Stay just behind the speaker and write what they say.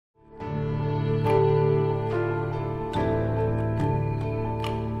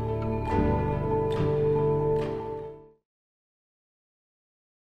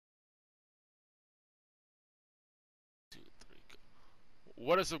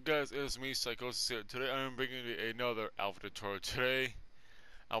What is up, guys? It's me, Psychosis here. Today I'm bringing you another outfit tutorial. Today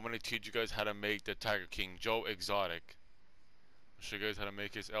I'm going to teach you guys how to make the Tiger King Joe Exotic. I'll show you guys how to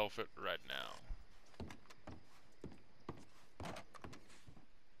make his outfit right now.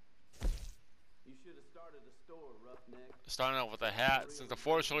 You should have started a store, roughneck. Starting out with a hat, since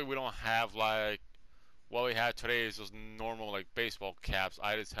unfortunately we don't have like what we had today is just normal like baseball caps.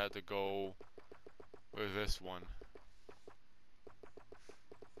 I just had to go with this one.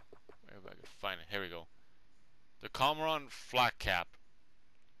 If I can find it. Here we go. The Cameron flat cap.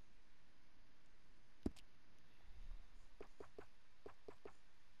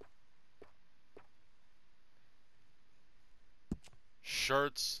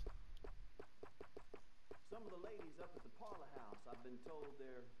 Shirts. Some of the ladies up at the parlor house, I've been told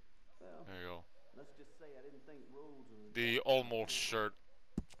they're, well, There you go. let's just say I didn't think rules were The exactly almost shirt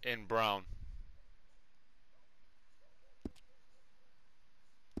in brown.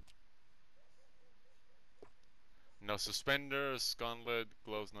 No suspenders, gauntlet,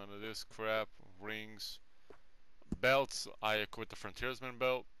 gloves, none of this crap, rings, belts. I equip the frontiersman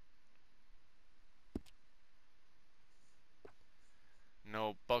belt.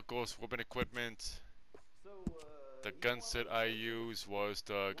 No buckles, weapon equipment. So, The you know gun what set was I thinking? used was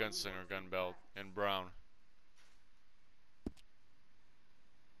the One who gunslinger works gun in belt practice. in brown.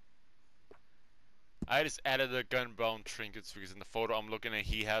 I just added the gunbound trinkets because in the photo I'm looking at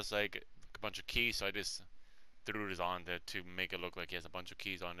he has like a bunch of keys, so I just threw this on there to make it look like he has a bunch of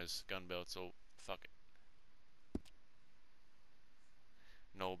keys on his gun belt, so fuck it.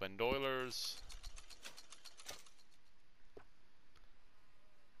 No bandoilers.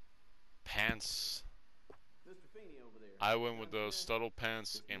 Pants. Mr. Feeney over there. I went with Done, the sir? Stuttle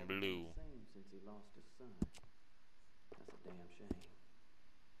pants Guess he in hasn't been blue. the same since he lost his son. That's a damn shame.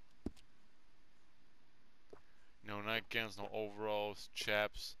 No nightgowns, no overalls,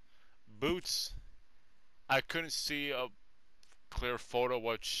 chaps. Boots. I couldn't see a clear photo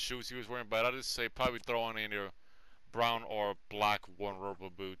what shoes he was wearing, but I'd just say probably throw on either brown or black one rubber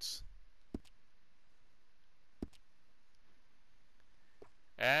boots.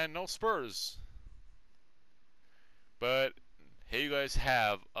 And no spurs. But here you guys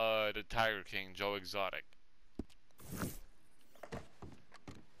have the Tiger King Joe Exotic.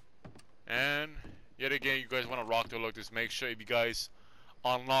 And yet again, you guys want to rock the look. Just make sure if you guys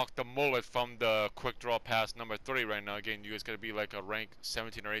unlock the mullet from the quick draw pass number 3 right now. Again, you guys gotta be like a rank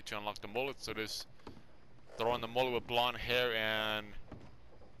 17 or 8 to unlock the mullet. So just throw on the mullet with blonde hair and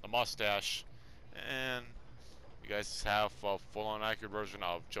a mustache, and you guys have a full-on accurate version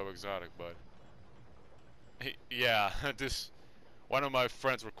of Joe Exotic. But yeah, this one of my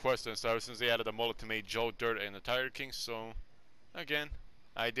friends requested, so since they added the mullet to make Joe Dirt and the Tiger King, so again,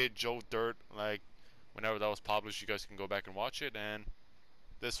 I did Joe Dirt like whenever that was published. You guys can go back and watch it. And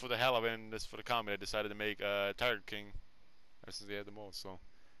this for the hell of it, and this for the comedy, I decided to make Tiger King since they had the mullet. So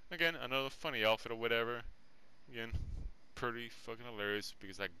again, another funny outfit or whatever. Again, pretty fucking hilarious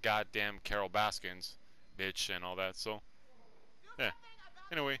because that goddamn Carol Baskins bitch and all that. So yeah.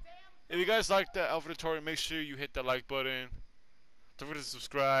 Anyway, if you guys like the outfit tutorial, make sure you hit the like button. Don't forget to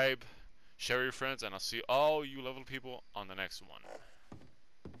subscribe, share with your friends, and I'll see all you level people on the next one.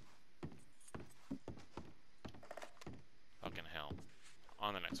 Fucking hell.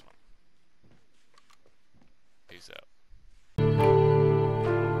 On the next one.